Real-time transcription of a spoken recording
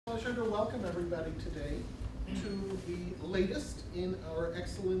pleasure to welcome everybody today to the latest in our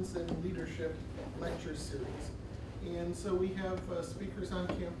Excellence in Leadership lecture series. And so we have speakers on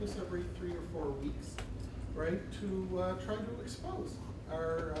campus every 3 or 4 weeks, right, to try to expose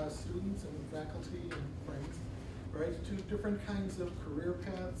our students and faculty and friends, right, to different kinds of career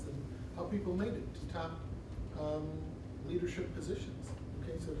paths and how people made it to top leadership positions.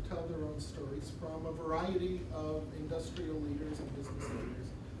 Okay, so to tell their own stories from a variety of industrial leaders and business leaders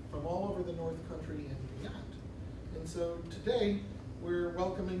from all over the North Country and beyond. And so today we're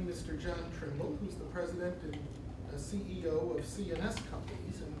welcoming Mr. John Trimble, who's the president and CEO of CNS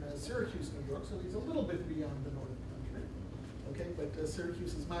Companies in Syracuse, New York. So he's a little bit beyond the North Country. Okay, but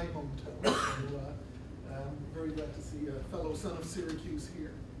Syracuse is my hometown. So I'm very glad to see a fellow son of Syracuse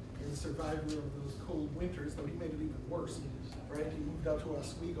here and a survivor of those cold winters, though he made it even worse. Right, he moved out to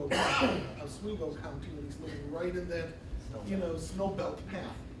Oswego County, and he's living right in that, snow belt path,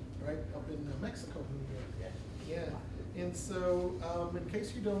 right, up in Mexico, New York. Yeah, and so in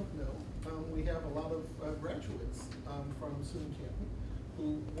case you don't know, we have a lot of graduates from SUNY Canton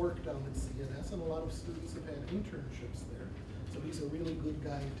who work down at CNS, and a lot of students have had internships there. So he's a really good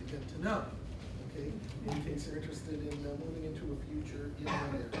guy to get to know. Okay, in case you're interested in moving into a future in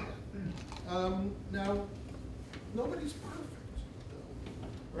that area. Now, nobody's perfect.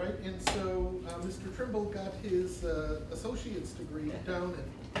 Right, and so Mr. Trimble got his associate's degree down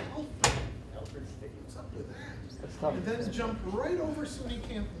at Alfred State. What's up with that? And then jumped right over SUNY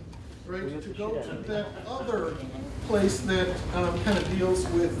Canton, right, to go to that other place that kind of deals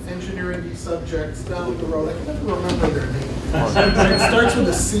with engineering subjects down the road. I can never remember their name. It starts with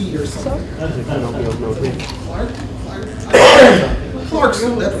a C or something.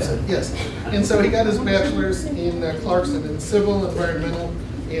 Clarkson, that was it, yes. And so he got his bachelor's in Clarkson in civil, environmental,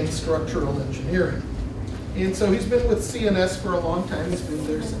 and structural engineering. And so he's been with CNS for a long time. He's been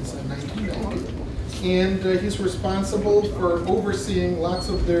there since 1990. And he's responsible for overseeing lots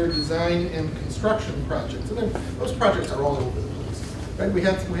of their design and construction projects. And then those projects are all over the place. Right? We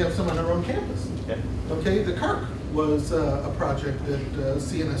have some on our own campus. Okay, the CARC was a project that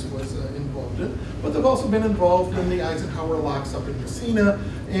CNS was involved in, but they've also been involved in the Eisenhower locks up in Messina,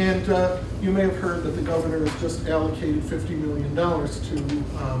 and you may have heard that the governor has just allocated $50 million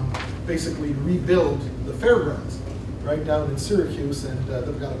to basically rebuild the fairgrounds, right, down in Syracuse, and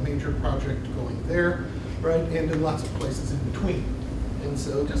they've got a major project going there, right, and in lots of places in between. And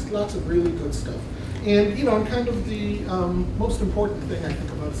so just lots of really good stuff. And, and kind of the most important thing I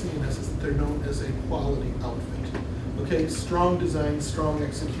think about CNS is that they're known as a quality outfit. Okay, strong design, strong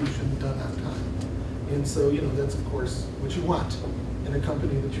execution, done on time. And so, that's of course what you want in a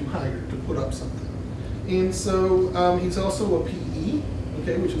company that you hire to put up something. And so he's also a PE,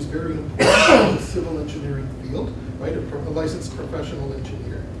 okay, which is very important in the civil engineering field, right, a licensed professional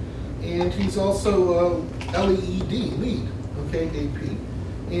engineer. And he's also LEED, lead, okay, AP.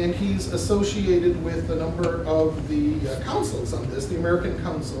 And he's associated with a number of the councils on this, the American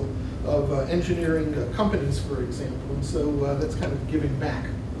Council of Engineering Companies, for example. And so that's kind of giving back,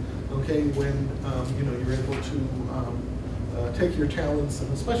 okay, when you're able to take your talents,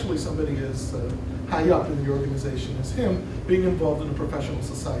 and especially somebody as high up in the organization as him, being involved in a professional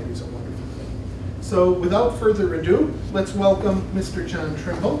society is a wonderful thing. So without further ado, let's welcome Mr. John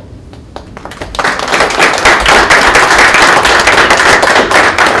Trimble.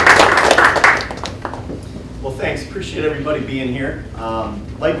 Thanks, appreciate everybody being here.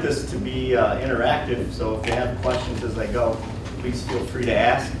 Like this to be interactive, so if you have questions as I go, please feel free to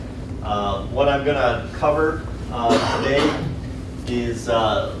ask. What I'm going to cover today is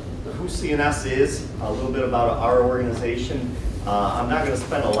who CNS is, a little bit about our organization. I'm not going to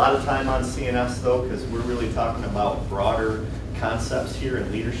spend a lot of time on CNS though, because we're really talking about broader concepts here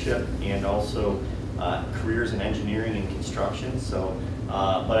in leadership and also careers in engineering and construction. So,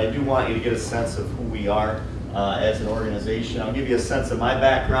 but I do want you to get a sense of who we are as an organization. I'll give you a sense of my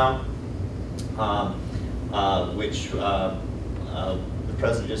background, which the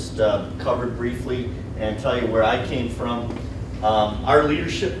president just covered briefly, and tell you where I came from. Our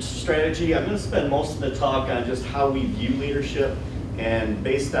leadership strategy, I'm going to spend most of the talk on just how we view leadership, and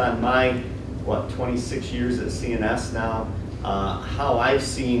based on my, 26 years at CNS now, how I've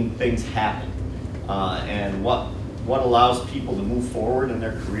seen things happen, and what allows people to move forward in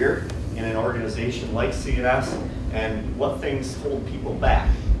their career in an organization like CNS, and what things hold people back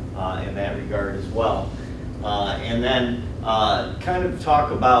in that regard as well. And then kind of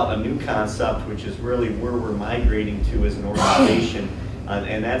talk about a new concept, which is really where we're migrating to as an organization,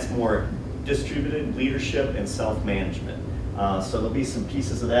 and that's more distributed leadership and self-management. So there'll be some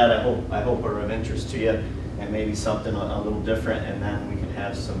pieces of that I hope are of interest to you, and maybe something a little different, and then we can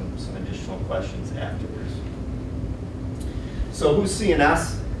have some additional questions afterwards. So who's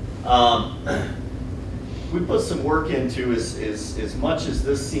CNS? We put some work into as much as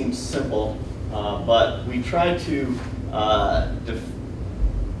this seems simple, but we try to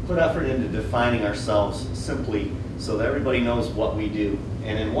put effort into defining ourselves simply so that everybody knows what we do.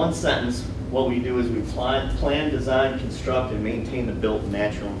 And in one sentence, what we do is we plan, design, construct, and maintain the built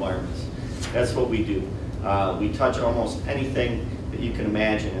natural environments. That's what we do. We touch almost anything that you can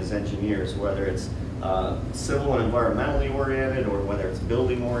imagine as engineers, whether it's civil and environmentally oriented, or whether it's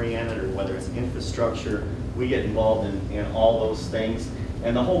building oriented, or whether it's infrastructure. We get involved in all those things.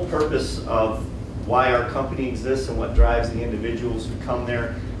 And the whole purpose of why our company exists and what drives the individuals who come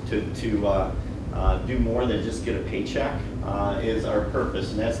there to do more than just get a paycheck is our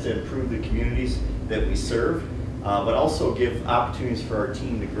purpose, and that's to improve the communities that we serve, but also give opportunities for our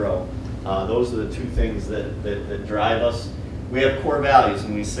team to grow. Those are the two things that drive us. We have core values,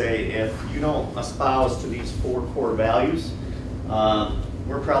 and we say if you don't espouse to these 4 core values,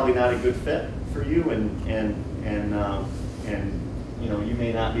 we're probably not a good fit for you, and you know, you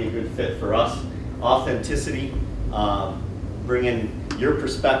may not be a good fit for us. Authenticity, bringing your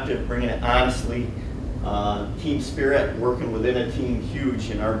perspective, bringing it honestly. Team spirit, working within a team, huge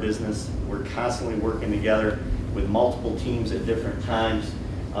in our business. We're constantly working together with multiple teams at different times.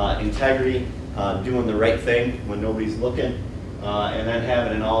 Integrity, doing the right thing when nobody's looking, and then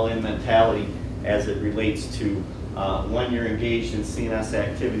having an all-in mentality as it relates to when you're engaged in CNS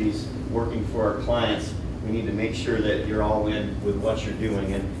activities, working for our clients. We need to make sure that you're all in with what you're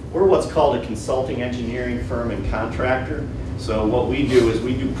doing. And we're what's called a consulting engineering firm and contractor. So what we do is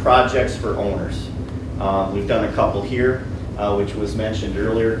we do projects for owners. We've done a couple here, which was mentioned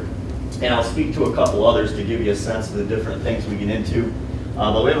earlier. And I'll speak to a couple others to give you a sense of the different things we get into.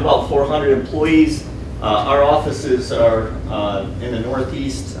 But we have about 400 employees. Our offices are in the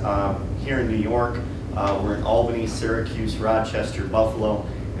Northeast, here in New York. We're in Albany, Syracuse, Rochester, Buffalo.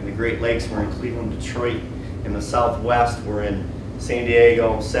 In the Great Lakes, we're in Cleveland, Detroit. In the Southwest, we're in San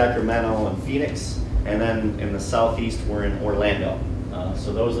Diego, Sacramento, and Phoenix. And then in the Southeast, we're in Orlando.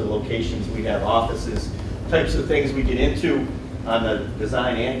 So those are the locations we have offices. Types of things we get into on the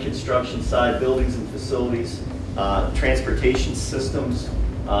design and construction side: buildings and facilities, transportation systems,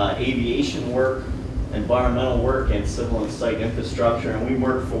 aviation work, environmental work, and civil and site infrastructure. And we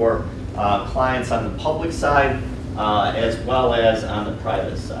work for clients on the public side as well as on the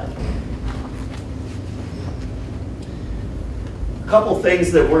private side. A couple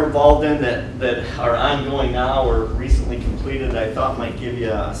things that we're involved in that are ongoing now or recently completed I thought might give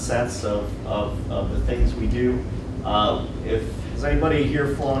you a sense of the things we do. Has anybody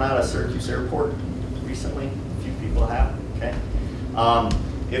here flown out of Syracuse Airport recently? A few people have, okay.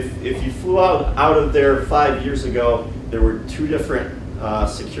 If you flew out of there 5 years ago, there were 2 different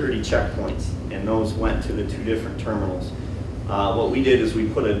security checkpoints, and those went to the 2 different terminals. What we did is we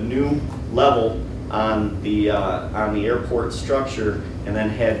put a new level on the airport structure, and then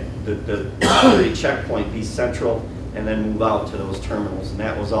had the security checkpoint be central, and then move out to those terminals. And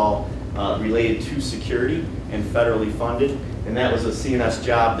that was all related to security and federally funded. And that was a CNS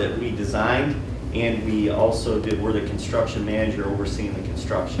job that we designed, and we also we're the construction manager overseeing the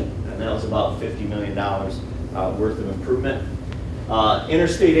construction. And that was about $50 million worth of improvement.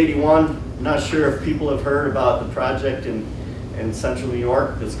 Interstate 81, I'm not sure if people have heard about the project in central New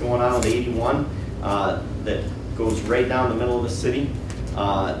York that's going on with 81 that goes right down the middle of the city.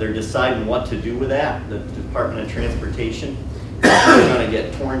 They're deciding what to do with that, the Department of Transportation. It's going to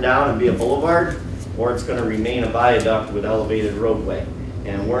get torn down and be a boulevard, or it's going to remain a viaduct with elevated roadway.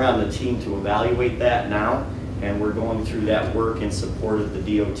 And we're on the team to evaluate that now, and we're going through that work in support of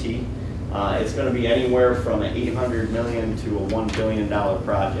the DOT. It's going to be anywhere from an $800 million to a $1 billion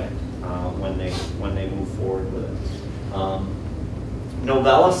project when they move forward with it.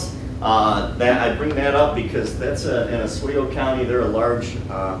 Novellus, I bring that up because that's in Oswego County. They're a large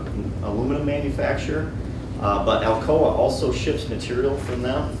aluminum manufacturer, but Alcoa also ships material from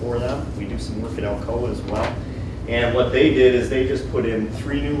them for them. We do some work at Alcoa as well. And what they did is they just put in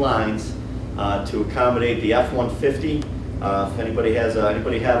 3 new lines to accommodate the F-150. If anybody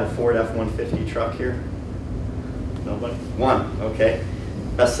have a Ford F-150 truck here? Nobody? One, okay.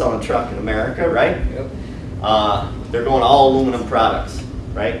 Best-selling truck in America, right? Yep. They're going all aluminum products,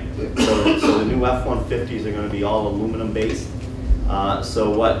 right? So the new F-150s are going to be all aluminum based. So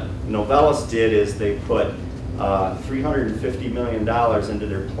what Novellus did is they put $350 million into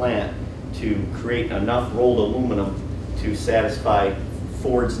their plant to create enough rolled aluminum to satisfy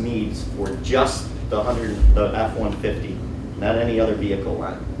Ford's needs for just the F-150, not any other vehicle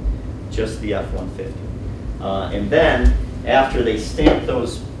line, just the F-150. And then after they stamp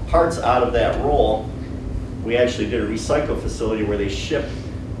those parts out of that roll, we actually did a recycle facility where they ship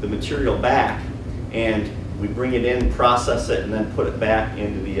the material back, and we bring it in, process it, and then put it back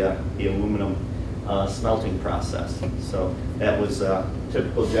into the aluminum smelting process. So that was a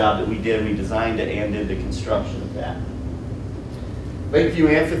typical job that we did. We designed it and did the construction of that. Lakeview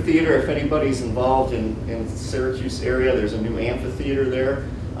Amphitheater, if anybody's involved in Syracuse area, there's a new amphitheater there.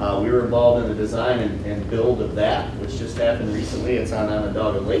 We were involved in the design and build of that, which just happened recently. It's on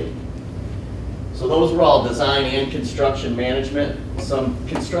Onondaga Lake. So those were all design and construction management. Some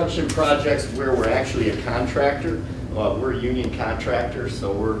construction projects where we're actually a contractor. We're a union contractor,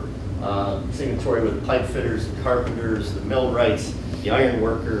 so we're signatory with pipe fitters, the carpenters, the millwrights, the iron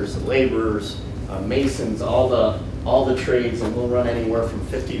workers, the laborers, masons, all the trades, and we'll run anywhere from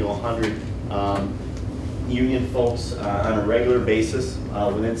 50 to 100 union folks on a regular basis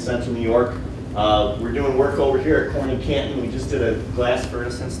within Central New York. We're doing work over here at Corning Canton. We just did a glass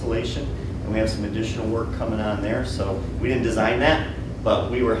furnace installation, and we have some additional work coming on there. So we didn't design that,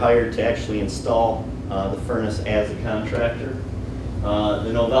 but we were hired to actually install the furnace as a contractor.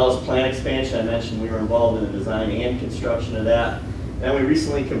 The Novellus plant expansion, I mentioned we were involved in the design and construction of that. Then we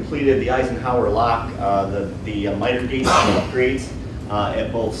recently completed the Eisenhower lock, the miter gate upgrades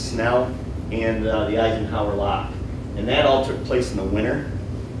at both Snell and the Eisenhower lock. And that all took place in the winter.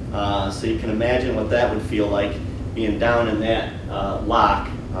 So you can imagine what that would feel like being down in that lock,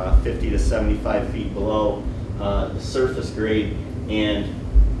 50 to 75 feet below the surface grade, and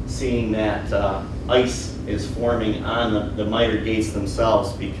seeing that ice is forming on the miter gates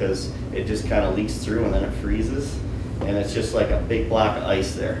themselves because it just kind of leaks through and then it freezes. And it's just like a big block of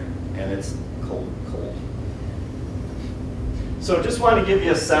ice there, and it's cold. So just want to give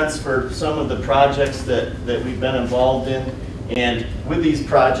you a sense for some of the projects that we've been involved in. And with these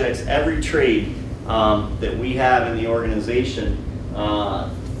projects, every trade that we have in the organization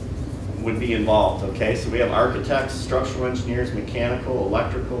would be involved, okay? So we have architects, structural engineers, mechanical,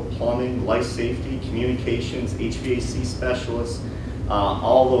 electrical, plumbing, life safety, communications, HVAC specialists,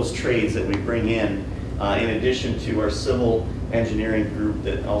 all those trades that we bring in addition to our civil engineering group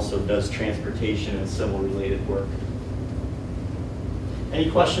that also does transportation and civil related work. Any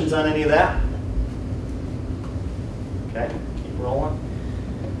questions on any of that? Okay, keep rolling.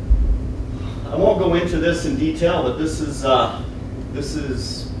 I won't go into this in detail, but this is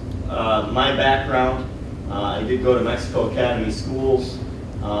my background. I did go to Mexico Academy Schools,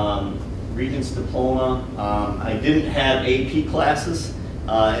 Regents Diploma. I didn't have AP classes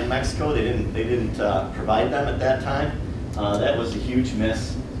in Mexico. They didn't provide them at that time. That was a huge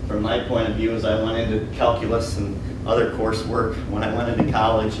miss from my point of view, as I went into calculus and other coursework when I went into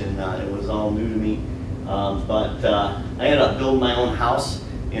college, and it was all new to me. But I ended up building my own house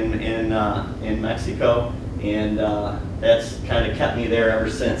in Mexico, and that's kind of kept me there ever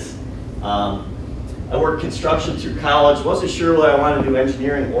since. I worked construction through college. Wasn't sure whether I wanted to do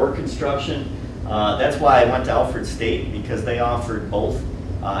engineering or construction. That's why I went to Alfred State, because they offered both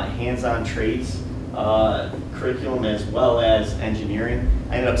hands-on trades curriculum as well as engineering.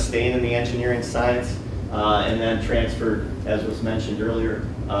 I ended up staying in the engineering science and then transferred, as was mentioned earlier,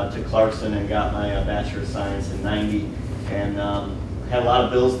 to Clarkson and got my Bachelor of Science in '90, and had a lot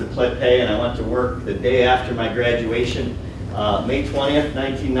of bills to pay, and I went to work the day after my graduation. May 20th,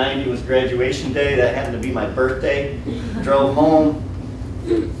 1990 was graduation day. That happened to be my birthday. Drove home,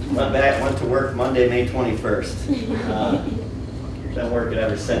 went back, went to work Monday, May 21st. Been working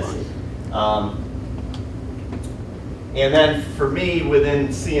ever since. And then for me, within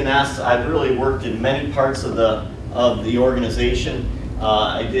CNS, I've really worked in many parts of the organization.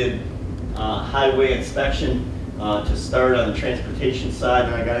 I did highway inspection to start on the transportation side,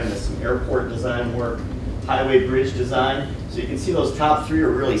 and I got into some airport design work, highway bridge design. So you can see those top three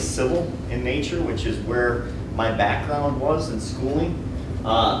are really civil in nature, which is where my background was in schooling.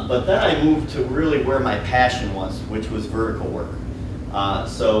 But then I moved to really where my passion was, which was vertical work.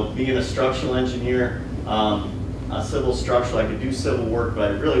 So being a structural engineer, a civil structural, I could do civil work,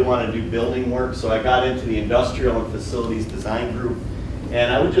 but I really wanted to do building work. So I got into the industrial and facilities design group.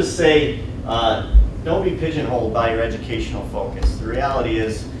 And I would just say, don't be pigeonholed by your educational focus. The reality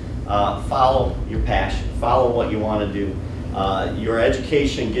is, follow your passion, follow what you want to do. Your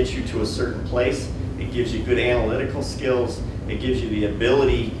education gets you to a certain place. It gives you good analytical skills. It gives you the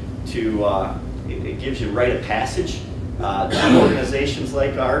ability to, it gives you rite of passage to organizations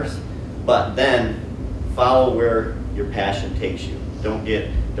like ours, but then follow where your passion takes you.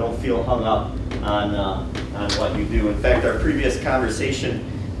 Don't feel hung up on what you do. In fact, our previous conversation,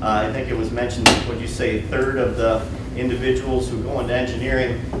 I think it was mentioned, would you say a third of the individuals who go into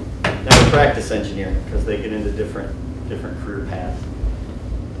engineering never practice engineering because they get into different different career paths.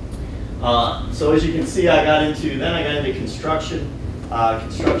 So as you can see, I got into construction,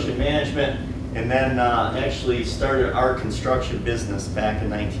 construction management, and then actually started our construction business back in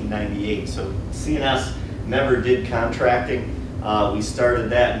 1998. So CNS never did contracting. We started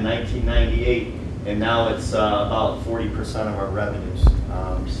that in 1998, and now it's about 40% of our revenues.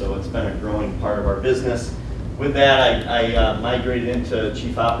 So it's been a growing part of our business. With that, I migrated into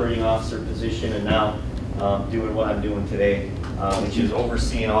Chief Operating Officer position, and now doing what I'm doing today, which is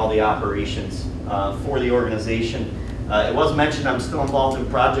overseeing all the operations for the organization. It was mentioned I'm still involved in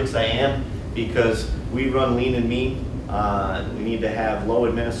projects. I am, because we run lean and mean. We need to have low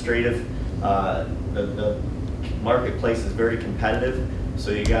administrative. The marketplace is very competitive,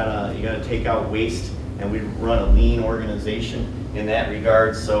 so you gotta take out waste, and we run a lean organization in that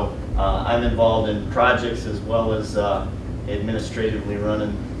regard. So I'm involved in projects as well as administratively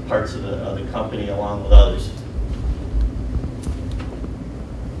running parts of the company along with others.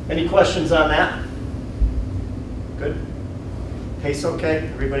 Any questions on that? Good? Pace okay?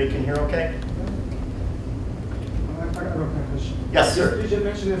 Everybody can hear okay? I got a question. Yes, sir. You just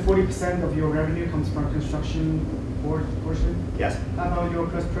mentioned that 40% of your revenue comes from construction portion. Yes. How about your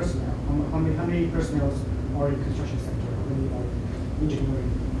personnel? How many personnel are in construction sector? How many are engineering?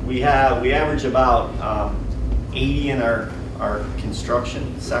 We average about 80 in our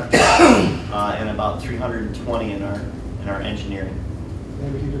construction sector and about 320 in our engineering.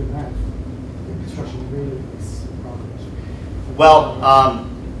 Then we can do the math. Construction really is progress. Well,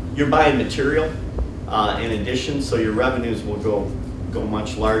 you're buying material in addition, so your revenues will go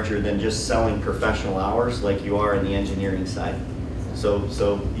much larger than just selling professional hours like you are in the engineering side. So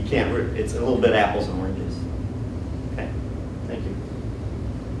you can't. It's a little bit apples and oranges. Okay, thank you.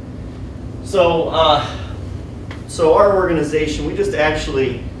 So so our organization, we just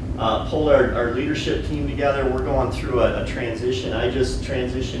actually pulled our leadership team together. We're going through a transition. I just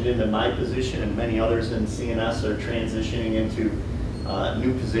transitioned into my position, and many others in CNS are transitioning into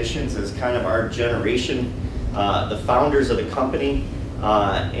new positions as kind of our generation. The founders of the company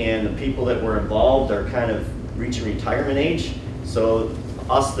and the people that were involved are kind of reaching retirement age. So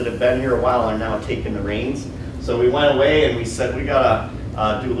us that have been here a while are now taking the reins. So we went away and we said we gotta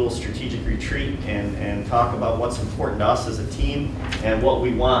do a little strategic retreat and talk about what's important to us as a team and what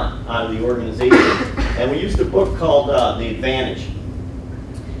we want out of the organization. And we used a book called The Advantage.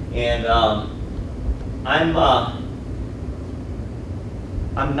 And I'm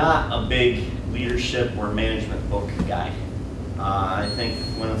not a big leadership or management book guy. I think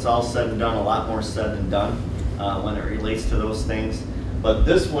when it's all said and done, a lot more said than done when it relates to those things. But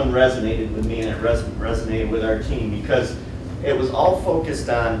this one resonated with me, and it resonated with our team because it was all focused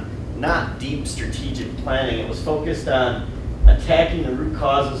on not deep strategic planning. It was focused on attacking the root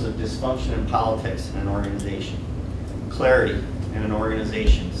causes of dysfunction in politics in an organization, clarity in an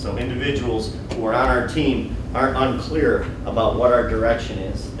organization. So individuals who are on our team aren't unclear about what our direction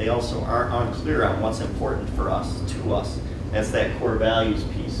is. They also aren't unclear on what's important for us, to us. That's that core values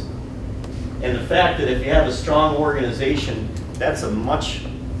piece. And the fact that if you have a strong organization, that's a much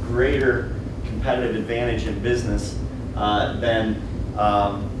greater competitive advantage in business than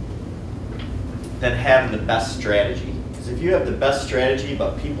having the best strategy. Because if you have the best strategy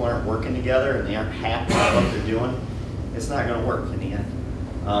but people aren't working together and they aren't happy with what they're doing, it's not going to work in the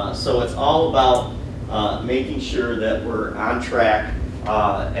end. So it's all about making sure that we're on track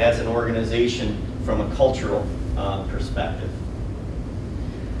as an organization from a cultural perspective.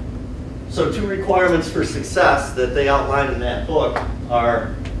 So 2 requirements for success that they outline in that book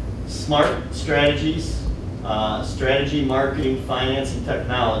are smart strategies, strategy, marketing, finance, and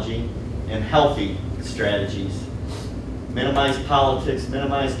technology, and healthy strategies. Minimize politics,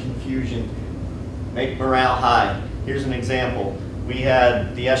 minimize confusion, make morale high. Here's an example. We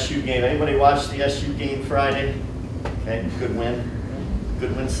had the SU game. Anybody watch the SU game Friday? Okay, good win.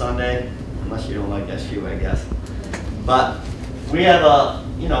 Good win Sunday, unless you don't like SU, I guess. But we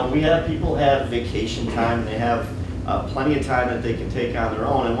have people have vacation time. They have plenty of time that they can take on their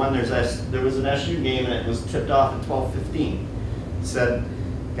own. And when there was an SU game and it was tipped off at 12:15.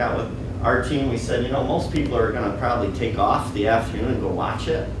 Got with our team. We said, most people are going to probably take off the afternoon and go watch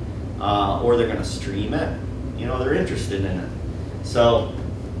it, or they're going to stream it. They're interested in it. So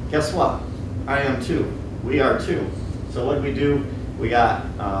guess what? I am too. We are too. So what did we do? We got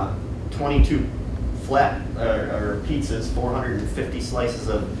 22 flat or pizzas, 450 slices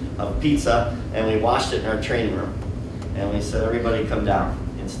of pizza, and we washed it in our training room. And we said, everybody come down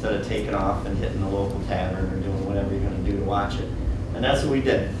instead of taking off and hitting the local tavern or doing whatever you're going to do to watch it. And that's what we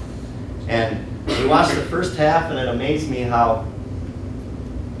did. And we watched the first half, and it amazed me how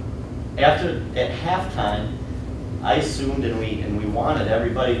at halftime, I assumed and we wanted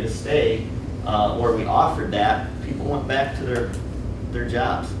everybody to stay, or we offered that, people went back to their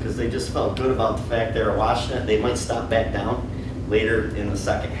jobs because they just felt good about the fact they were watching it. They might stop back down later in the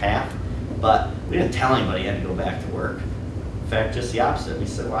second half, but we didn't tell anybody you had to go back to work. In fact, just the opposite. We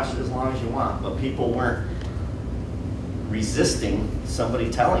said, watch it as long as you want, but people weren't resisting somebody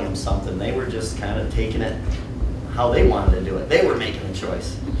telling them something. They were just kind of taking it how they wanted to do it. They were making a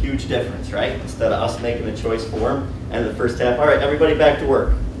choice. Huge difference, right? Instead of us making a choice for them. And the first half, all right, everybody back to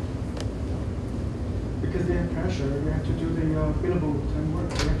work. Because they have pressure, they have to do the billable time work.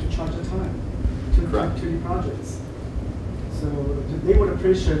 They have to charge the time to the projects. So they would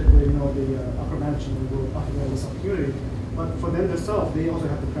appreciate the upper management will offer them this opportunity. But for them themselves, they also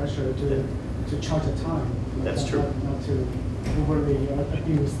have the pressure to charge the time. That's true. Not to overly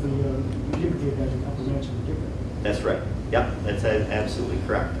abuse the liberty that the upper management give them. That's right. Yep, that's absolutely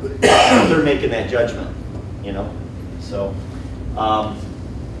correct. They're making that judgment, So,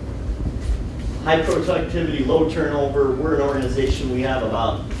 high productivity, low turnover. We're an organization, we have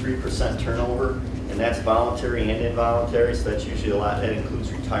about 3% turnover, and that's voluntary and involuntary, so that's usually a lot. That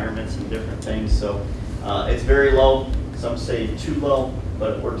includes retirements and different things. So, it's very low. Some say too low,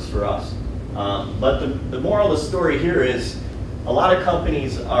 but it works for us. But the moral of the story here is a lot of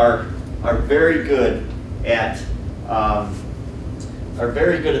companies are very good at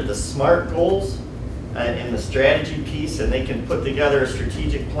the SMART goals and the strategy piece, and they can put together a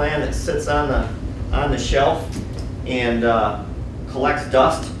strategic plan that sits on the shelf and collects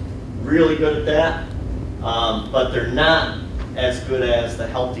dust. Really good at that, but they're not as good as the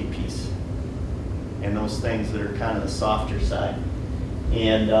healthy piece and those things that are kind of the softer side.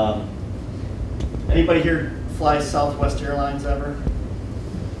 And anybody here fly Southwest Airlines ever?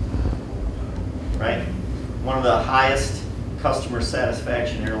 Right? One of the highest customer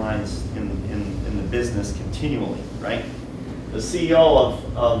satisfaction airlines in the business continually, right? The CEO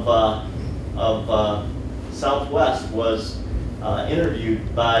of Southwest was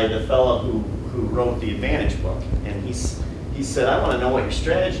interviewed by the fellow who wrote the Advantage book, and he said, I want to know what your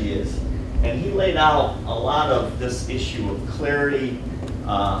strategy is. And he laid out a lot of this issue of clarity,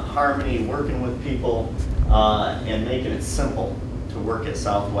 harmony, working with people, and making it simple to work at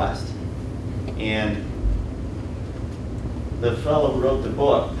Southwest. And the fellow who wrote the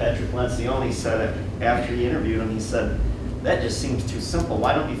book, Patrick Lencioni, said it after he interviewed him. He said, that just seems too simple.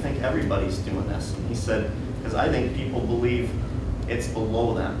 Why don't you think everybody's doing this? And he said, because I think people believe it's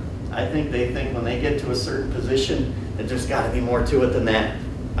below them. I think they think when they get to a certain position that there's got to be more to it than that.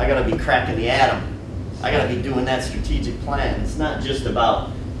 I got to be cracking the atom. I got to be doing that strategic plan. It's not just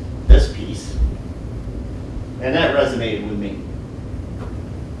about this piece. And that resonated with me.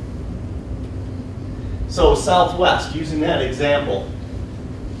 So Southwest, using that example,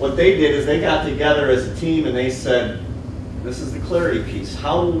 what they did is they got together as a team and they said, this is the clarity piece.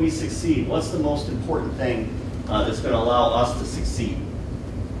 How will we succeed? What's the most important thing that's going to allow us to succeed?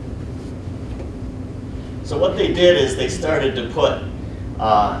 So what they did is they started to put,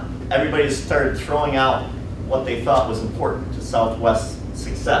 everybody started throwing out what they thought was important to Southwest's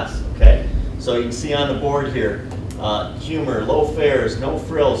success, okay? So you can see on the board here, humor, low fares, no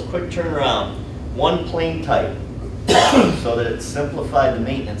frills, quick turnaround, one plane type, so that it simplified the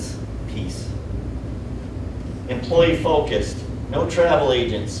maintenance piece. Employee focused, no travel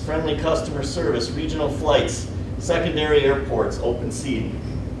agents, friendly customer service, regional flights, secondary airports, open seating.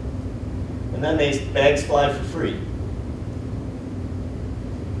 And then bags fly for free.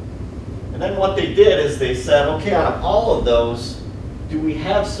 And then what they did is they said, okay, out of all of those, do we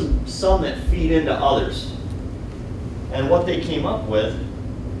have some that feed into others? And what they came up with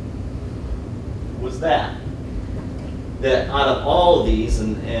was that out of all of these,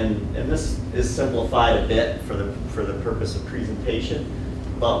 and this is simplified a bit for the purpose of presentation,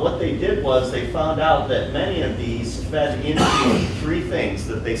 but what they did was they found out that many of these fed into three things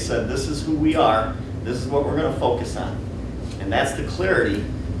that they said, this is who we are, this is what we're going to focus on. And that's the clarity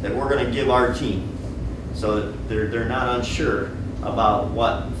that we're going to give our team so that they're not unsure about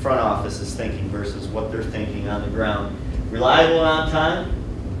what front office is thinking versus what they're thinking on the ground. Reliable and on time,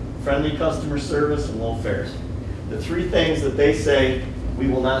 friendly customer service, and low fares. The three things that they say we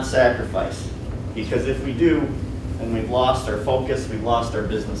will not sacrifice, because if we do, then we've lost our focus, we've lost our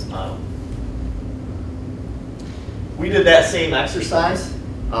business model. We did that same exercise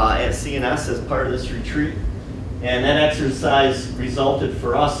at CNS as part of this retreat, and that exercise resulted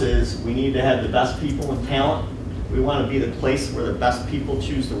for us is we need to have the best people and talent. We want to be the place where the best people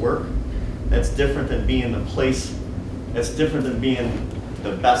choose to work. That's different than being the place, that's different than being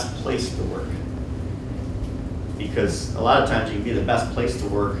the best place to work. Because a lot of times you can be the best place to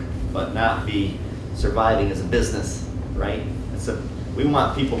work, but not be surviving as a business, right? We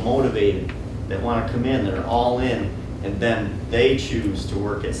want people motivated that want to come in, that are all in, and then they choose to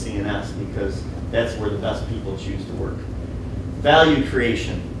work at CNS because that's where the best people choose to work. Value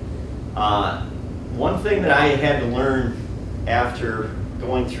creation. One thing that I had to learn after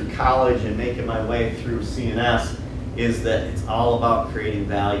going through college and making my way through CNS is that it's all about creating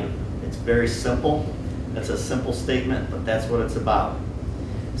value. It's very simple. That's a simple statement, but that's what it's about.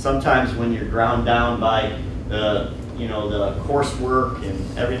 Sometimes when you're ground down by the coursework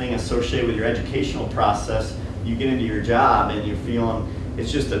and everything associated with your educational process, you get into your job and you're feeling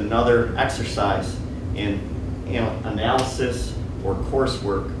it's just another exercise in analysis or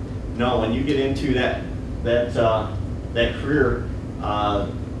coursework. No, when you get into that career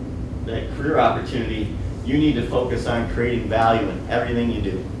opportunity, you need to focus on creating value in everything you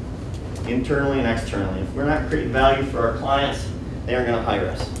do, internally and externally. If we're not creating value for our clients, they aren't going to hire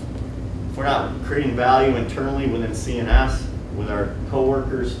us. If we're not creating value internally within CNS, with our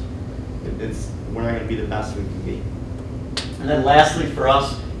coworkers, we're not going to be the best we can be. And then lastly for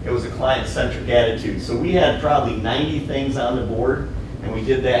us, it was a client-centric attitude. So we had probably 90 things on the board, and we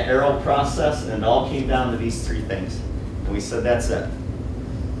did that arrow process, and it all came down to these 3 things. And we said, that's it.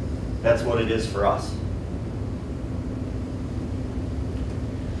 That's what it is for us.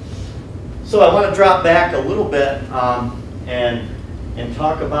 So I want to drop back a little bit and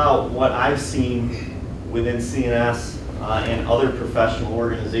talk about what I've seen within CNS and other professional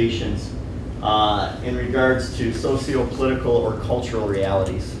organizations in regards to socio-political or cultural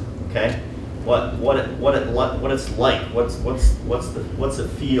realities. Okay, what it's like, what's it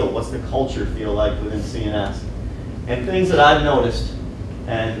feel, what's the culture feel like within CNS, and things that I've noticed,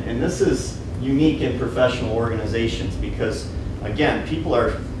 and this is unique in professional organizations because again,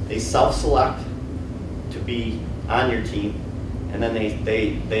 they self-select to be on your team, and then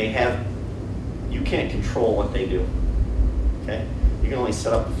you can't control what they do. Okay, you can only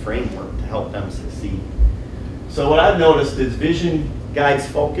set up a framework to help them succeed. So what I've noticed is vision guides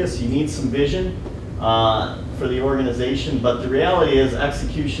focus. You need some vision for the organization, but the reality is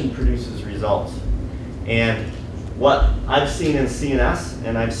execution produces results. And what I've seen in CNS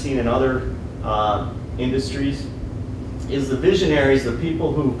and I've seen in other industries is the visionaries, the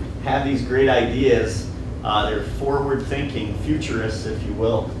people who have these great ideas, they're forward-thinking, futurists, if you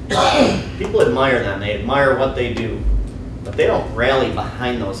will. People admire them. They admire what they do. But they don't rally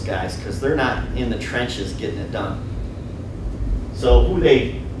behind those guys because they're not in the trenches getting it done. So who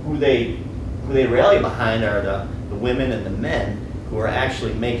they rally behind are the women and the men who are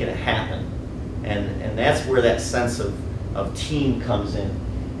actually making it happen. And that's where that sense of team comes in.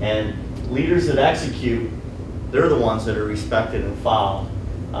 And leaders that execute, they're the ones that are respected and followed.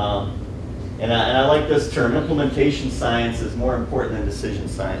 And I like this term, implementation science is more important than decision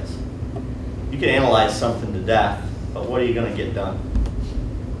science. You can analyze something to death, but what are you going to get done?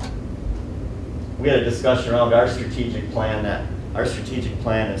 We had a discussion around our strategic plan that our strategic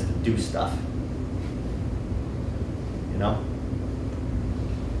plan is to do stuff. You know?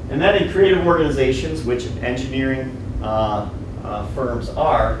 And then in creative organizations, which engineering firms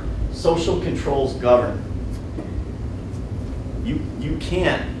are, social controls govern. You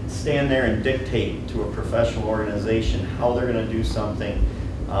can't stand there and dictate to a professional organization how they're going to do something,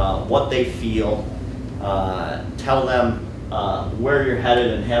 what they feel, tell them where you're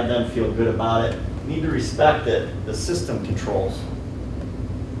headed and have them feel good about it. You need to respect that the system controls.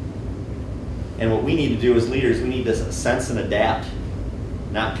 And what we need to do as leaders, we need to sense and adapt,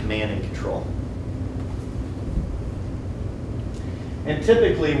 not command and control. And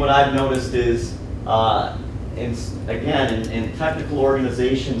typically what I've noticed is, in technical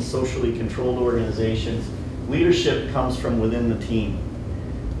organizations, socially controlled organizations, leadership comes from within the team.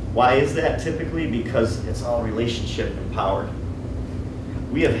 Why is that typically? Because it's all relationship empowered.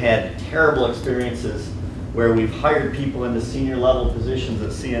 We have had terrible experiences where we've hired people into senior level positions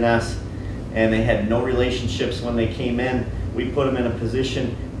at CNS and they had no relationships when they came in. We put them in a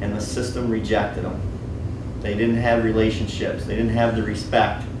position and the system rejected them. They didn't have relationships. They didn't have the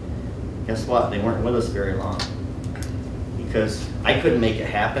respect. Guess what? They weren't with us very long because I couldn't make it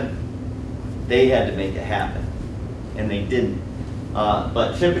happen. They had to make it happen, and they didn't.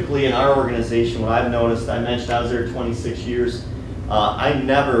 But typically in our organization, what I've noticed, I mentioned I was there 26 years, I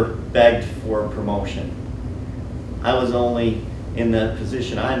never begged for a promotion. I was only in the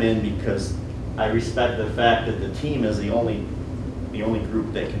position I'm in because I respect the fact that the team is the only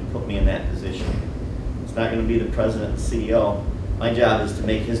group that can put me in that position. It's not going to be the president and CEO. My job is to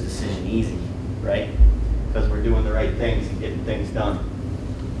make his decision easy, right? Because we're doing the right things and getting things done.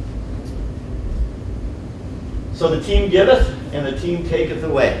 So the team giveth and the team taketh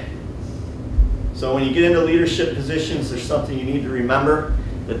away. So when you get into leadership positions, there's something you need to remember,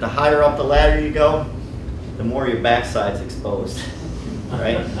 that the higher up the ladder you go, the more your backside's exposed,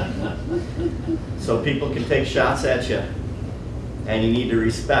 right? So people can take shots at you, and you need to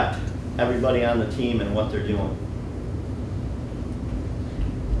respect everybody on the team and what they're doing.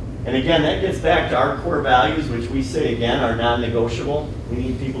 And again, that gets back to our core values, which we say again are non-negotiable. We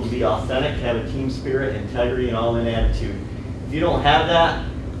need people to be authentic, have a team spirit, integrity, and all-in attitude. If you don't have that,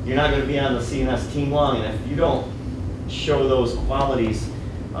 you're not going to be on the CNS team long, and if you don't show those qualities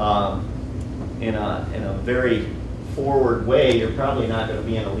in a very forward way, you're probably not going to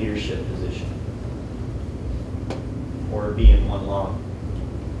be in a leadership position or be in one long.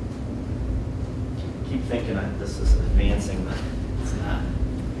 I keep thinking this is advancing, but it's not.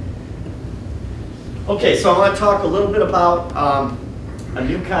 Okay, so I want to talk a little bit about a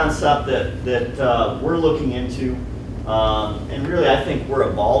new concept that we're looking into, and really I think we're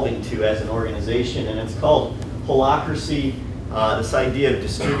evolving to as an organization, and it's called holacracy, this idea of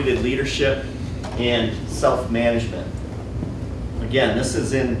distributed leadership and self-management. Again, this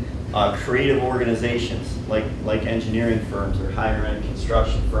is in creative organizations like engineering firms or higher end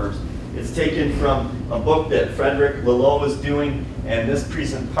construction firms. It's taken from a book that Frederick Laloux is doing, and this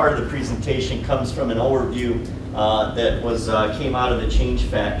part of the presentation comes from an overview that came out of the Change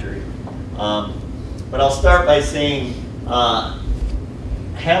Factory. But I'll start by saying,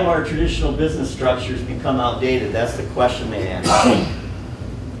 have our traditional business structures become outdated? That's the question they ask.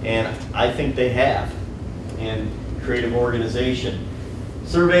 And I think they have in creative organization.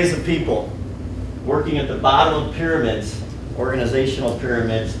 Surveys of people working at the bottom of pyramids, organizational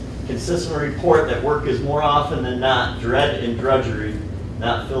pyramids, consistently report that work is more often than not dread and drudgery,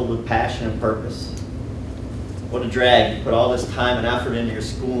 not filled with passion and purpose. What a drag. You put all this time and effort into your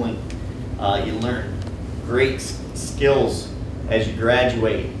schooling. You learn great skills as you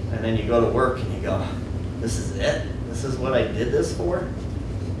graduate, and then you go to work and you go, this is it? This is what I did this for?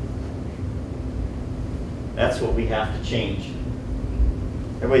 That's what we have to change.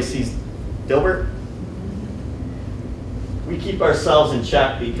 Everybody sees Dilbert? We keep ourselves in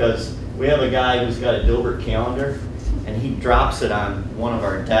check because we have a guy who's got a Dilbert calendar, and he drops it on one of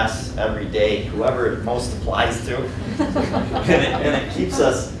our desks every day, whoever it most applies to. and it keeps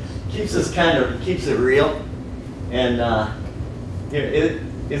it real. And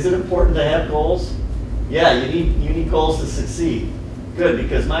is it important to have goals? Yeah, you need goals to succeed. Good,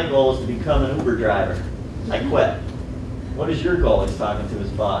 because my goal is to become an Uber driver. I quit. What is your goal? He's talking to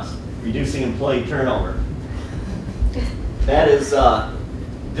his boss. Reducing employee turnover. That is,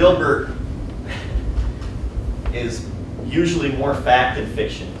 Dilbert is usually more fact than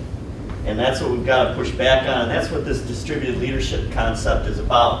fiction. And that's what we've got to push back on. And that's what this distributed leadership concept is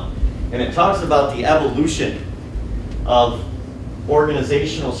about. And it talks about the evolution of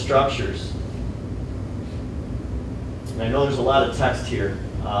organizational structures. And I know there's a lot of text here.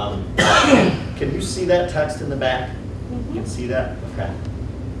 Can you see that text in the back? You can see that? Okay.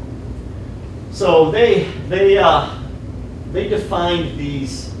 So they defined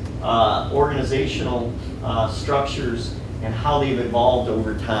these organizational structures and how they've evolved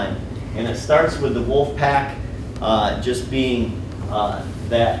over time. And it starts with the wolf pack just being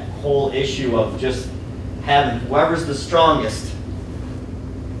that whole issue of just having whoever's the strongest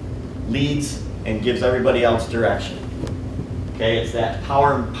leads and gives everybody else direction. Okay, it's that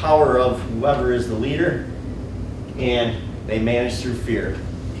power of whoever is the leader, and they manage through fear.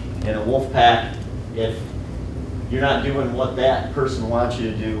 In a wolf pack, if you're not doing what that person wants you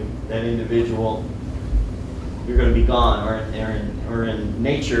to do, that individual, you're going to be gone, or in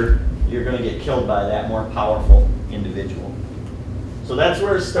nature, you're going to get killed by that more powerful individual. So that's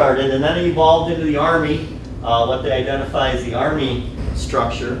where it started, and then it evolved into the Army, what they identify as the Army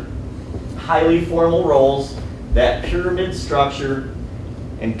structure, highly formal roles, that pyramid structure,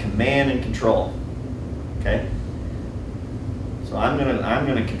 and command and control. Okay? So I'm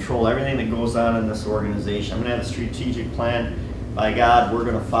gonna control everything that goes on in this organization. I'm gonna have a strategic plan. By God, we're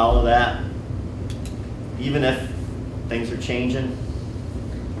gonna follow that. Even if things are changing,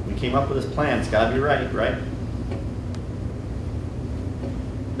 we came up with this plan. It's gotta be right, right?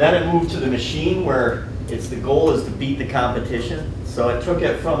 Then it moved to the machine, where the goal is to beat the competition. So it took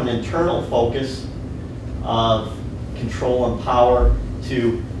it from an internal focus of control and power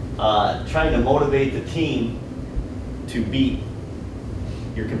to trying to motivate the team to beat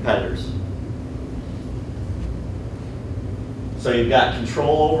your competitors. So you've got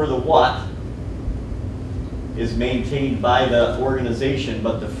control over the what is maintained by the organization,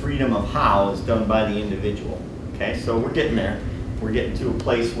 but the freedom of how is done by the individual. Okay, so we're getting there. We're getting to a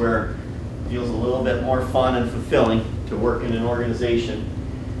place where it feels a little bit more fun and fulfilling to work in an organization.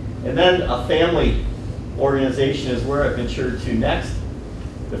 And then a family organization is where it matured to next.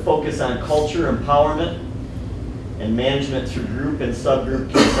 The focus on culture, empowerment, and management through group and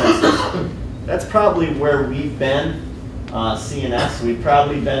subgroup consensus. That's probably where we've been, CNS. We've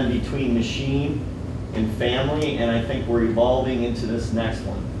probably been between machine and family, and I think we're evolving into this next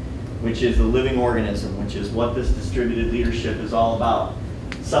one, which is the living organism, which is what this distributed leadership is all about.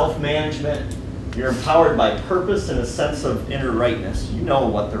 Self-management, you're empowered by purpose and a sense of inner rightness. You know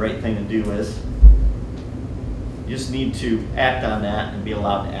what the right thing to do is. You just need to act on that and be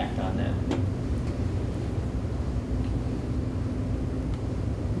allowed to act on that.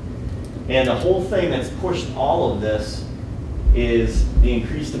 And the whole thing that's pushed all of this is the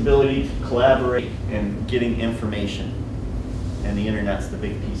increased ability to collaborate and getting information. And the internet's the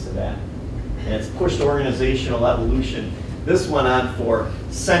big piece of that. And it's pushed organizational evolution. This went on for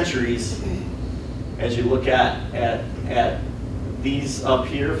centuries. As you look at these up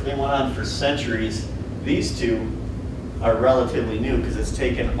here, if they went on for centuries, these two are relatively new because it's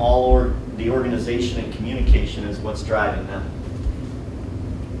taken all the organization and communication is what's driving them.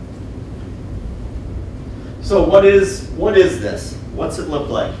 So what is this? What's it look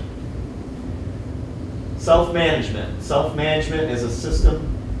like? Self-management. Self-management is a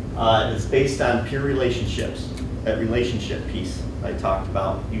system that's based on peer relationships, that relationship piece I talked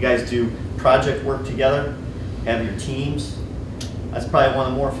about. You guys do project work together, have your teams. That's probably one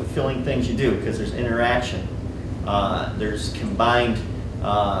of the more fulfilling things you do because there's interaction. There's combined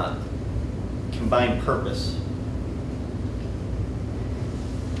purpose.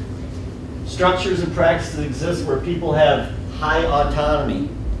 Structures and practices exist where people have high autonomy.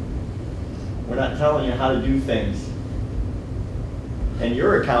 We're not telling you how to do things. And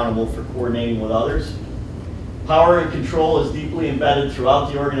you're accountable for coordinating with others. Power and control is deeply embedded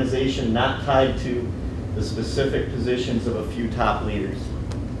throughout the organization, not tied to the specific positions of a few top leaders.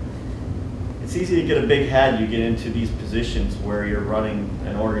 It's easy to get a big head. You get into these positions where you're running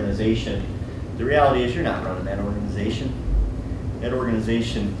an organization. The reality is you're not running that organization. That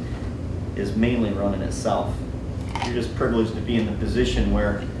organization is mainly running itself. You're just privileged to be in the position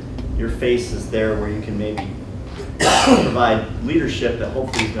where your face is there where you can maybe provide leadership that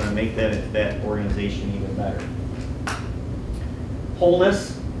hopefully is going to make that organization even better.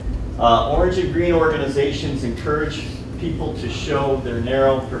 Wholeness. Orange and green organizations encourage people to show their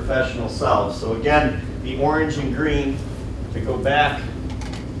narrow professional selves. So again, the orange and green, to go back,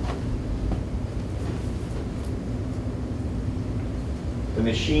 the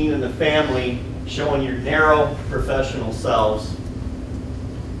machine and the family showing your narrow professional selves.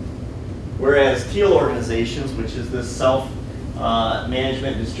 Whereas teal organizations, which is this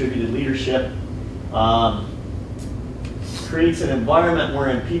self-management distributed leadership, creates an environment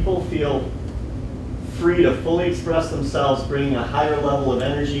wherein people feel free to fully express themselves, bringing a higher level of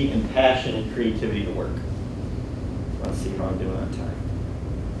energy and passion and creativity to work. Let's see how I'm doing on time.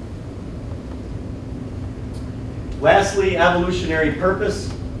 Lastly, evolutionary purpose.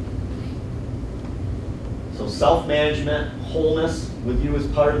 So self-management, wholeness with you as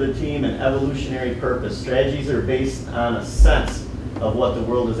part of the team, and evolutionary purpose. Strategies are based on a sense of what the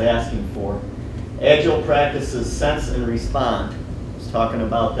world is asking for. Agile practices sense and respond. I was talking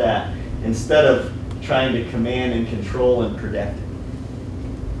about that. Instead of trying to command and control and predict.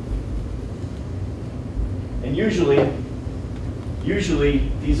 And usually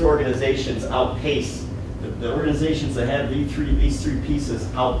these organizations outpace, the organizations that have these three pieces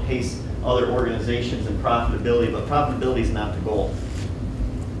outpace other organizations in profitability, but profitability is not the goal.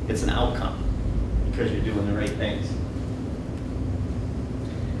 It's an outcome because you're doing the right things.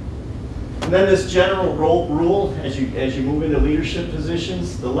 And then this general rule, as you move into leadership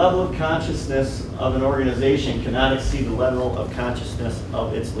positions, the level of consciousness of an organization cannot exceed the level of consciousness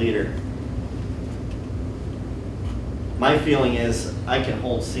of its leader. My feeling is I can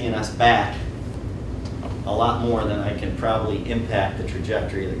hold CNS back a lot more than I can probably impact the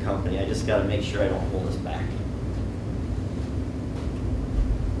trajectory of the company. I just got to make sure I don't hold us back.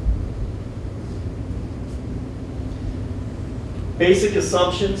 Basic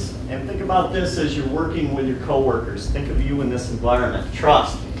assumptions, and think about this as you're working with your coworkers. Think of you in this environment.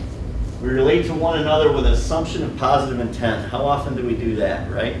 Trust. We relate to one another with an assumption of positive intent. How often do we do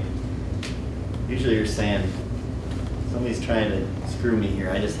that, right? Usually you're saying, somebody's trying to screw me here.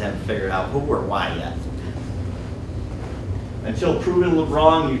 I just haven't figured out who or why yet. Until proven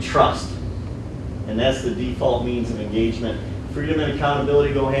wrong, you trust. And that's the default means of engagement. Freedom and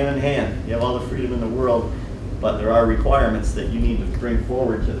accountability go hand in hand. You have all the freedom in the world, but there are requirements that you need to bring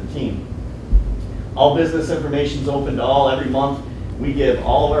forward to the team. All business information is open to all every month. We give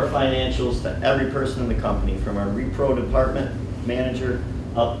all of our financials to every person in the company, from our repro department manager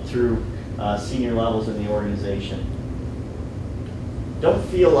up through senior levels in the organization. Don't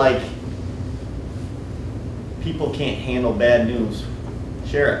feel like people can't handle bad news.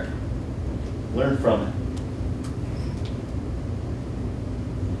 Share it. Learn from it.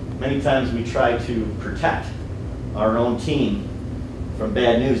 Many times we try to protect our own team from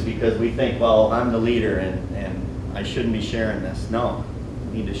bad news because we think, well, I'm the leader and I shouldn't be sharing this. No,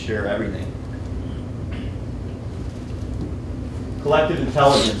 we need to share everything. Collective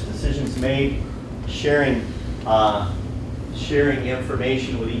intelligence, decisions made, sharing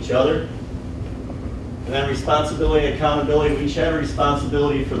information with each other. And then responsibility and accountability. We each have a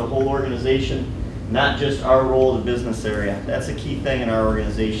responsibility for the whole organization, not just our role in the business area. That's a key thing in our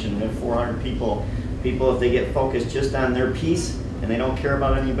organization. We have 400 people. People, if they get focused just on their piece and they don't care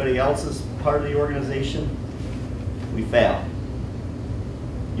about anybody else's part of the organization, we fail.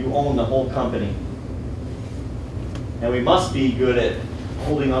 You own the whole company. And we must be good at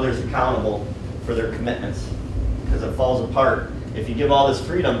holding others accountable for their commitments, because it falls apart. If you give all this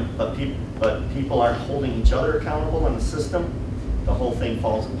freedom, but people aren't holding each other accountable in the system, the whole thing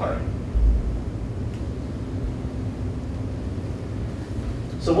falls apart.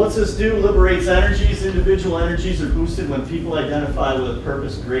 So what's this do? Liberates energies. Individual energies are boosted when people identify with a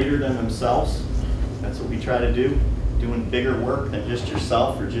purpose greater than themselves. That's what we try to do, doing bigger work than just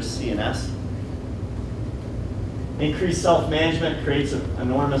yourself or just CNS. Increased self-management creates an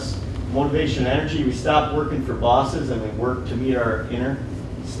enormous motivation and energy. We stop working for bosses and we work to meet our inner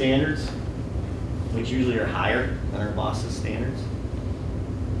standards, which usually are higher than our boss's standards.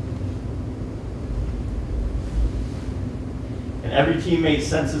 And every teammate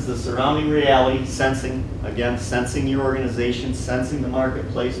senses the surrounding reality, sensing your organization, sensing the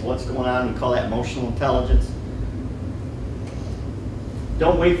marketplace, what's going on. We call that emotional intelligence.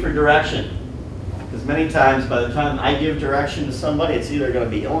 Don't wait for direction. Because many times, by the time I give direction to somebody, it's either going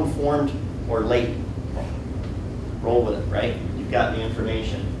to be ill-informed or late. Roll with it, right? You've got the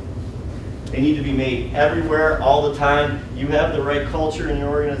information. They need to be made everywhere, all the time. You have the right culture in your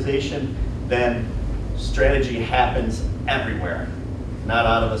organization, then strategy happens everywhere, not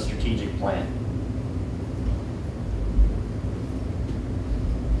out of a strategic plan.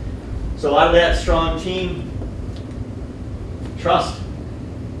 So out of that strong team, trust,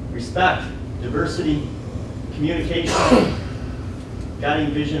 respect, diversity, communication,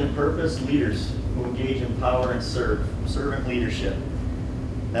 guiding vision and purpose, leaders who engage in power and serve, servant leadership.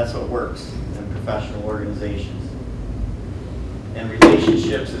 That's what works in professional organizations. And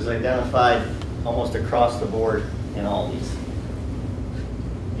relationships is identified almost across the board in all these.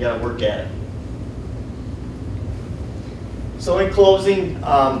 You gotta work at it. So in closing,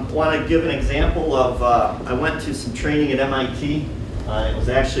 I want to give an example of, I went to some training at MIT. It was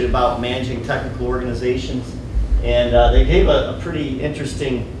actually about managing technical organizations. And they gave a pretty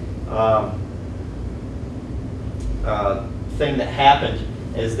interesting thing that happened,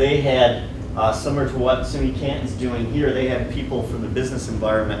 is they had, similar to what SUNY Canton's doing here, they had people from the business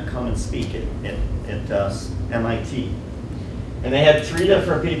environment come and speak at MIT. And they had 3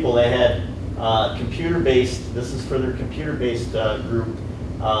 different people. They had computer-based, this is for their computer-based group.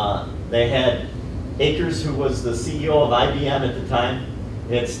 They had Akers, who was the CEO of IBM at the time.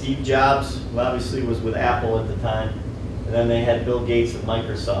 They had Steve Jobs, who obviously was with Apple at the time. And then they had Bill Gates at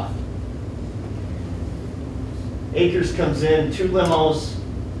Microsoft. Akers comes in, 2 limos.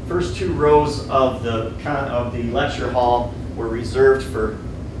 First 2 rows of the lecture hall were reserved for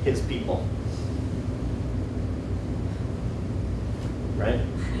his people. Right?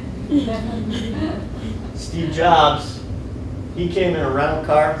 Steve Jobs, he came in a rental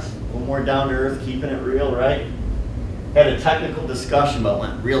car, a little more down to earth, keeping it real, right? Had a technical discussion, but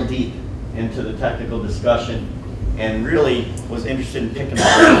went real deep into the technical discussion and really was interested in picking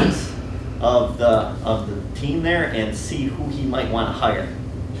the brains of the team there and see who he might want to hire.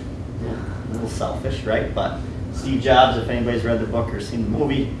 A little selfish, right? But Steve Jobs, if anybody's read the book or seen the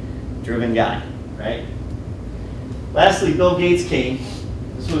movie, driven guy, right? Lastly, Bill Gates came.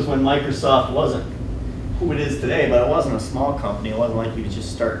 This was when Microsoft wasn't who it is today, but it wasn't a small company. It wasn't like he was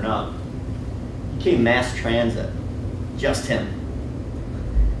just starting up. He came mass transit, just him.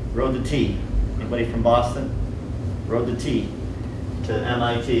 Rode the T. Anybody from Boston? Rode the T to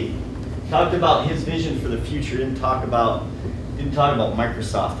MIT. Talked about his vision for the future. Didn't talk about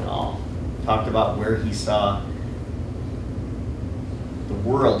Microsoft at all. Talked about where he saw the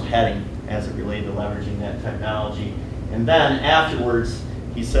world heading as it related to leveraging that technology. And then afterwards,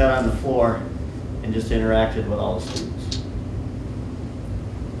 he sat on the floor and just interacted with all the students.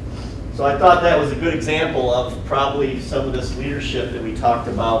 So I thought that was a good example of probably some of this leadership that we talked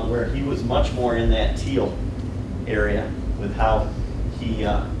about, where he was much more in that teal area with how he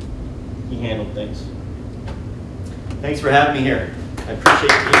handled things. Thanks for having me here. I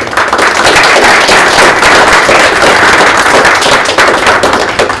appreciate you being here.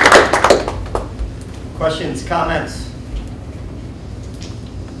 Questions, comments?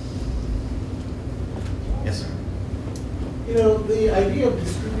 Yes, sir. You know, the idea of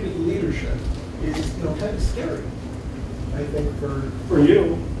distributed leadership is, you know, kind of scary, I think, for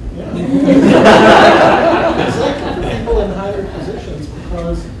you. Yeah. Exactly, for people in higher positions,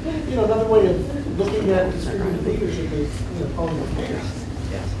 because, you know, another way of looking at distributed leadership is, you know, calling it chaos.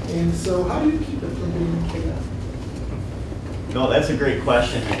 Yes. And so how do you keep it from being chaos? No, that's a great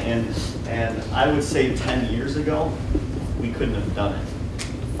question, and I would say 10 years ago, we couldn't have done it.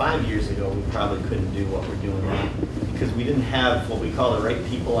 5 years ago, we probably couldn't do what we're doing now, because we didn't have what we call the right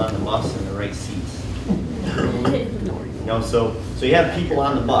people on the bus and the right seats. You know, so you have people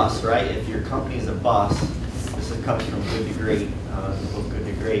on the bus, right? If your company's a bus, this comes from Good to Great, the book Good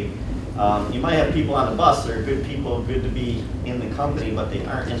to Great. You might have people on the bus that are good people, good to be in the company, but they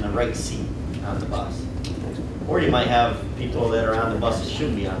aren't in the right seat on the bus. Or you might have people that are on the bus that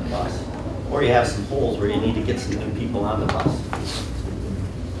shouldn't be on the bus. Or you have some holes where you need to get some new people on the bus.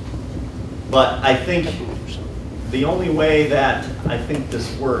 But I think the only way that I think this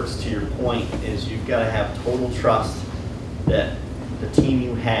works, to your point, is you've got to have total trust that the team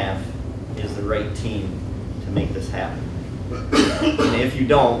you have is the right team to make this happen. And if you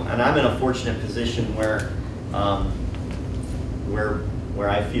don't, and I'm in a fortunate position where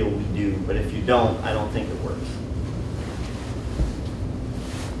I feel we do, but if you don't, I don't think it works.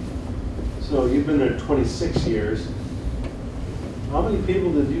 So you've been there 26 years. How many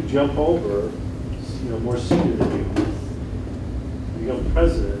people did you jump over, you know, more senior than you, become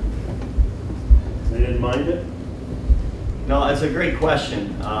president? They didn't mind it? No, it's a great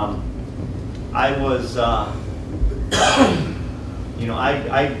question. I was, you know,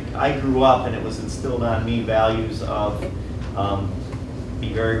 I grew up and it was instilled on me values of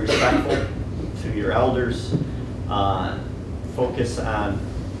be very respectful to your elders, focus on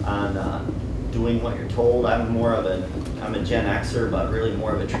doing what you're told. I'm a Gen Xer, but really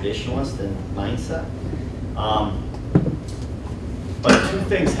more of a traditionalist in mindset. But two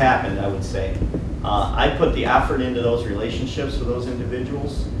things happened, I would say. I put the effort into those relationships with those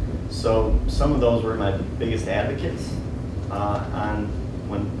individuals. So some of those were my biggest advocates on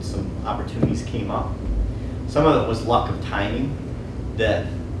when some opportunities came up. Some of it was luck of timing, that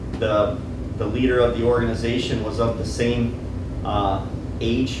the leader of the organization was of the same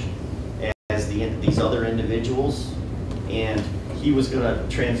age as these other individuals, and he was going to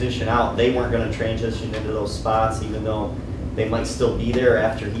transition out. They weren't going to transition into those spots, even though they might still be there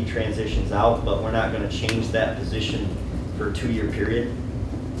after he transitions out, but we're not going to change that position for a 2-year period.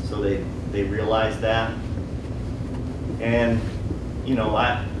 So they realized that. And, you know,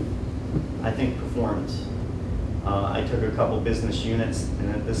 I think performance. I took a couple business units,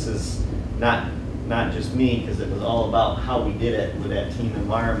 and this is not just me, because it was all about how we did it with that team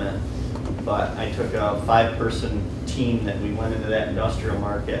environment. But I took a 5-person team that we went into that industrial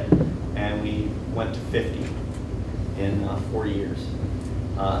market, and we went to 50 in 4 years.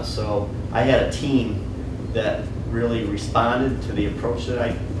 So I had a team that really responded to the approach that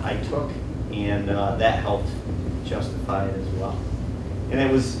I took, and that helped justify it as well. And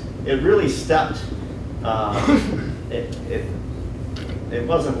it really stepped. It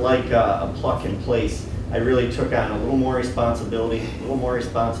wasn't like a pluck in place. I really took on a little more responsibility, a little more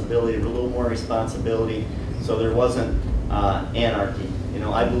responsibility, a little more responsibility, so there wasn't anarchy. You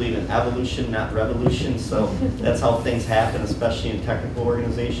know, I believe in evolution, not revolution, so that's how things happen, especially in technical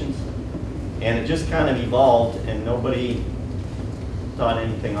organizations. And it just kind of evolved, and nobody thought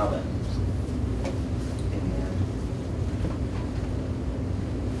anything of it.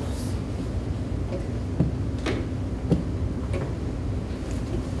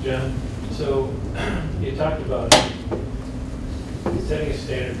 John, so you talked about setting a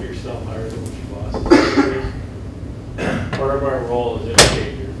standard for yourself higher than what your boss is. Part of our role as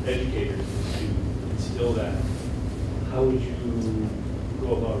educators is to instill that. How would you go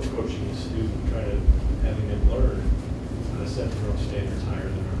about approaching a student, trying to having them learn how to set their own standards higher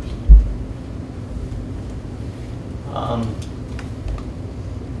than ours?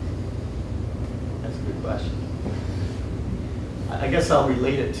 That's a good question. I guess I'll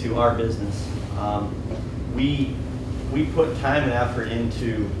relate it to our business. We put time and effort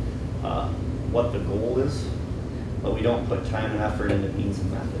into what the goal is, but we don't put time and effort into means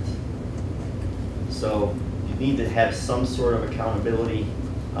and methods. So you need to have some sort of accountability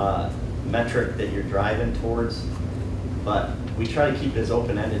metric that you're driving towards, but we try to keep it as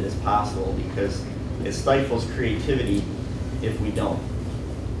open-ended as possible, because it stifles creativity if we don't.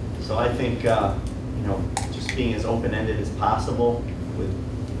 So I think, you know, just being as open-ended as possible with,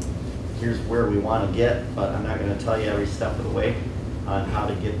 here's where we want to get, but I'm not going to tell you every step of the way on how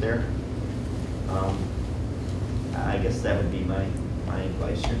to get there. I guess that would be my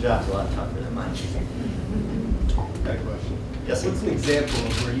advice. Your job's a lot tougher than mine. Got a question. Yes, sir. What's an example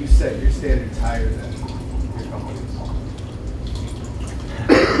of where you set your standards higher than your company's?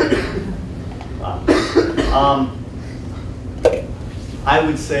 I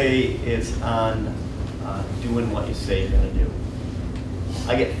would say it's on doing what you say you're going to do.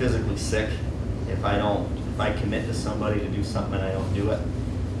 I get physically sick if I commit to somebody to do something and I don't do it.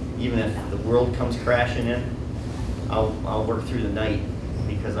 Even if the world comes crashing in, I'll work through the night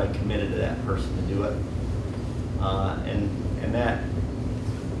because I committed to that person to do it. And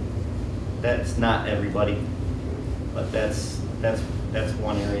that's not everybody, but that's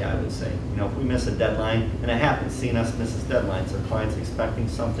one area I would say. You know, if we miss a deadline, and it happens, CNS misses deadlines, our client's expecting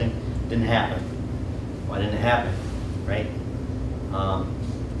something, didn't happen. Why didn't it happen, right? I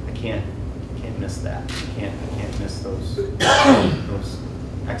can't miss that. I can't miss those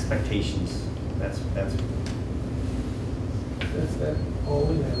expectations. That's that all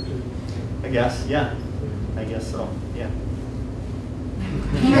we have to. I guess, yeah. I guess so, yeah.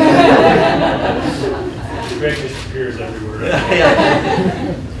 Greg disappears everywhere.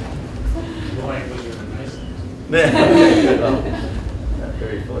 Yeah. Blank was really nice. Well, not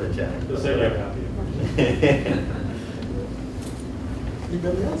very photogenic. Just send you a copy.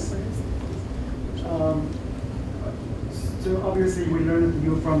 Anybody else? So obviously we learned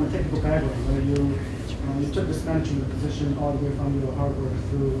you from a technical background, where you took this management position all the way from your hard work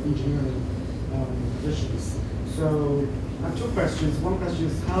through engineering positions. So I have two questions. One question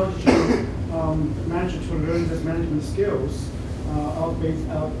is, how did you manage to learn these management skills based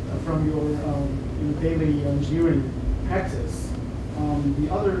out from your daily engineering practice? The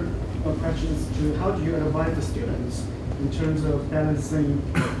other question is to how do you advise the students in terms of balancing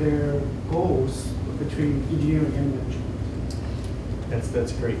their goals between engineering and management?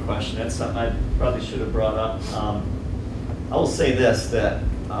 That's a great question. That's something I probably should have brought up. I will say this, that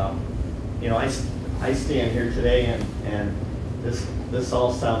you know, I stand here today and this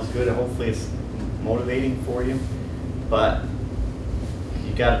all sounds good, and hopefully it's motivating for you, but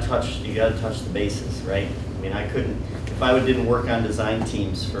you got to touch the bases, right? I mean, I couldn't, if I didn't work on design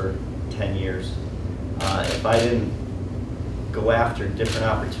teams for 10 years, if I didn't go after different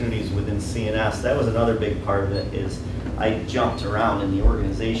opportunities within CNS, that was another big part of it, is I jumped around in the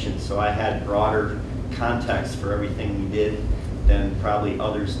organization, so I had broader context for everything we did than probably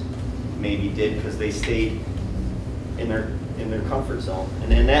others maybe did, because they stayed in their comfort zone,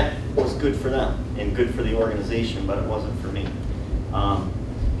 and then that was good for them and good for the organization, but it wasn't for me.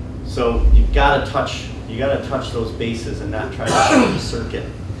 So you got to touch those bases and not try to circuit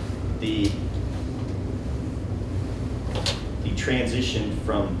the transition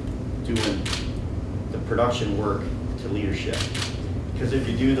from doing the production work to leadership. Because if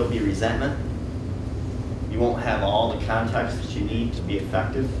you do, there'll be resentment. You won't have all the context that you need to be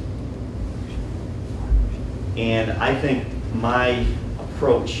effective. And I think my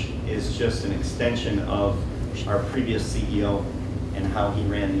approach is just an extension of our previous CEO and how he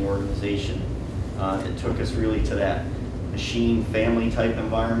ran the organization. It took us really to that machine family type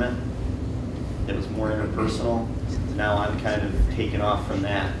environment. It was more interpersonal. Now I'm kind of taking off from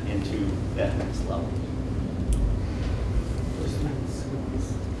that into that next level.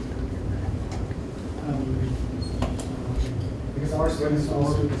 Because our students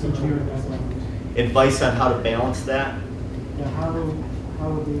also engineering background. Advice on how to balance that? Yeah, how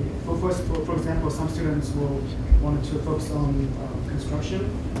for example, some students will want to focus on construction.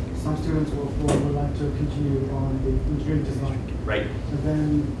 Some students will like to continue on the engineering design. Right. And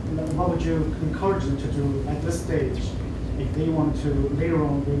then, what would you encourage them to do at this stage if they want to later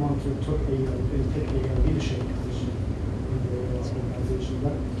on take a leadership position in the organization?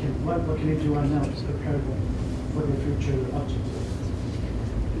 What can they do right now to prepare them for their future objectives?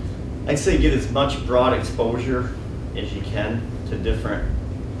 I'd say get as much broad exposure as you can to different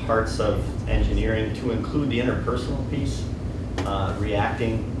parts of engineering, to include the interpersonal piece,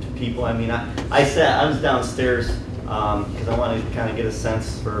 reacting to people. I mean, I was downstairs because I wanted to kind of get a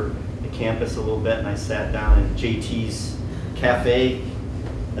sense for the campus a little bit, and I sat down in JT's cafe.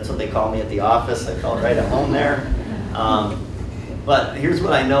 That's what they call me at the office. I felt right at home there. But here's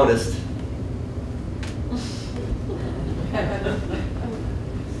what I noticed.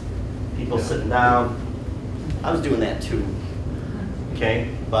 People sitting down. I was doing that too, okay?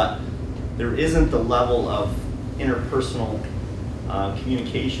 But there isn't the level of interpersonal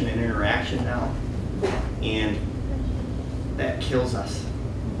communication and interaction now, and that kills us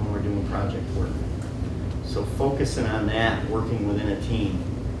when we're we're doing project work. So focusing on that, working within a team,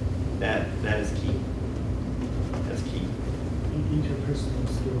 that is key. That's key. Interpersonal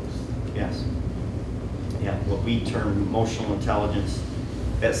skills. Yes. Yeah, what we term emotional intelligence.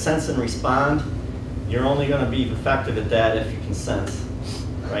 That sense and respond, you're only going to be effective at that if you can sense,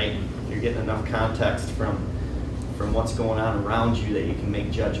 right? You're getting enough context from what's going on around you that you can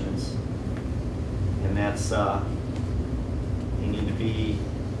make judgments. And that's, you need to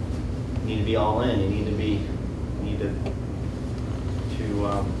be all in. You need to be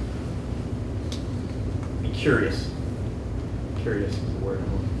curious. Curious is the word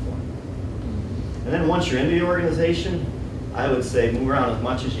I'm looking for. And then once you're into the organization, I would say move around as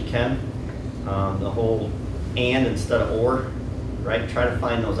much as you can. The whole and instead of or, right? Try to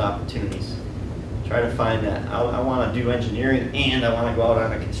find those opportunities. Try to find that. I want to do engineering and I want to go out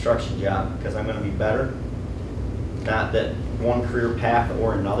on a construction job because I'm going to be better. Not that one career path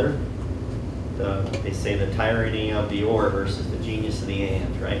or another. They say the tyranny of the or versus the genius of the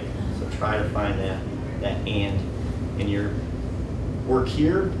and, right? So try to find that and in your work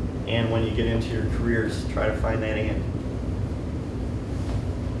here, and when you get into your careers, try to find that and.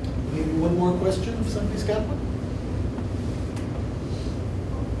 Maybe one more question if somebody's got one?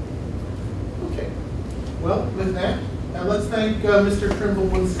 Okay. Well, with that, let's thank Mr. Trimble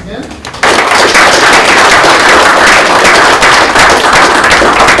once again.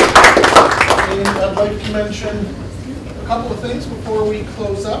 And I'd like to mention a couple of things before we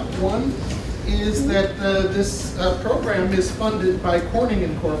close up. One is that this program is funded by Corning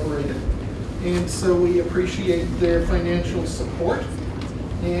Incorporated. And so we appreciate their financial support.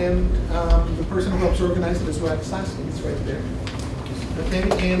 And the person who helps organize it is Rod Sosky, he's right there.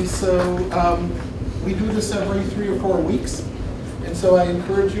 Okay, and so we do this every 3 or 4 weeks. And so I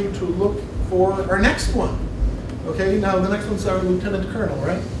encourage you to look for our next one. Okay, now the next one's our Lieutenant Colonel,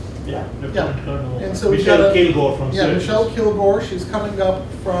 right? Yeah, Lieutenant Colonel. And so Michelle Kilgore from Yeah, Syracuse. Michelle Kilgore, she's coming up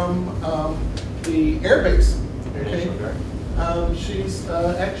from the Air Base. Okay. She's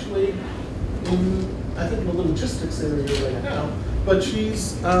actually in, I think, the logistics area right now. But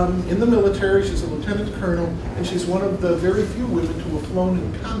she's in the military, she's a lieutenant colonel, and she's one of the very few women to have flown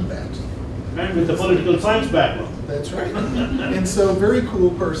in combat. And with the political science background. That's right. And so, very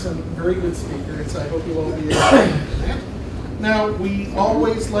cool person, very good speaker, and so I hope you'll all be able to that. Now, we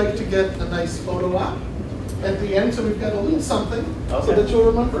always like to get a nice photo op at the end, so we've got a little something so that you'll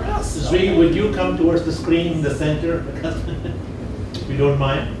remember us. Zvi, would you come towards the screen in the center? If you don't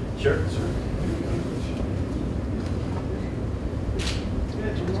mind? Sure.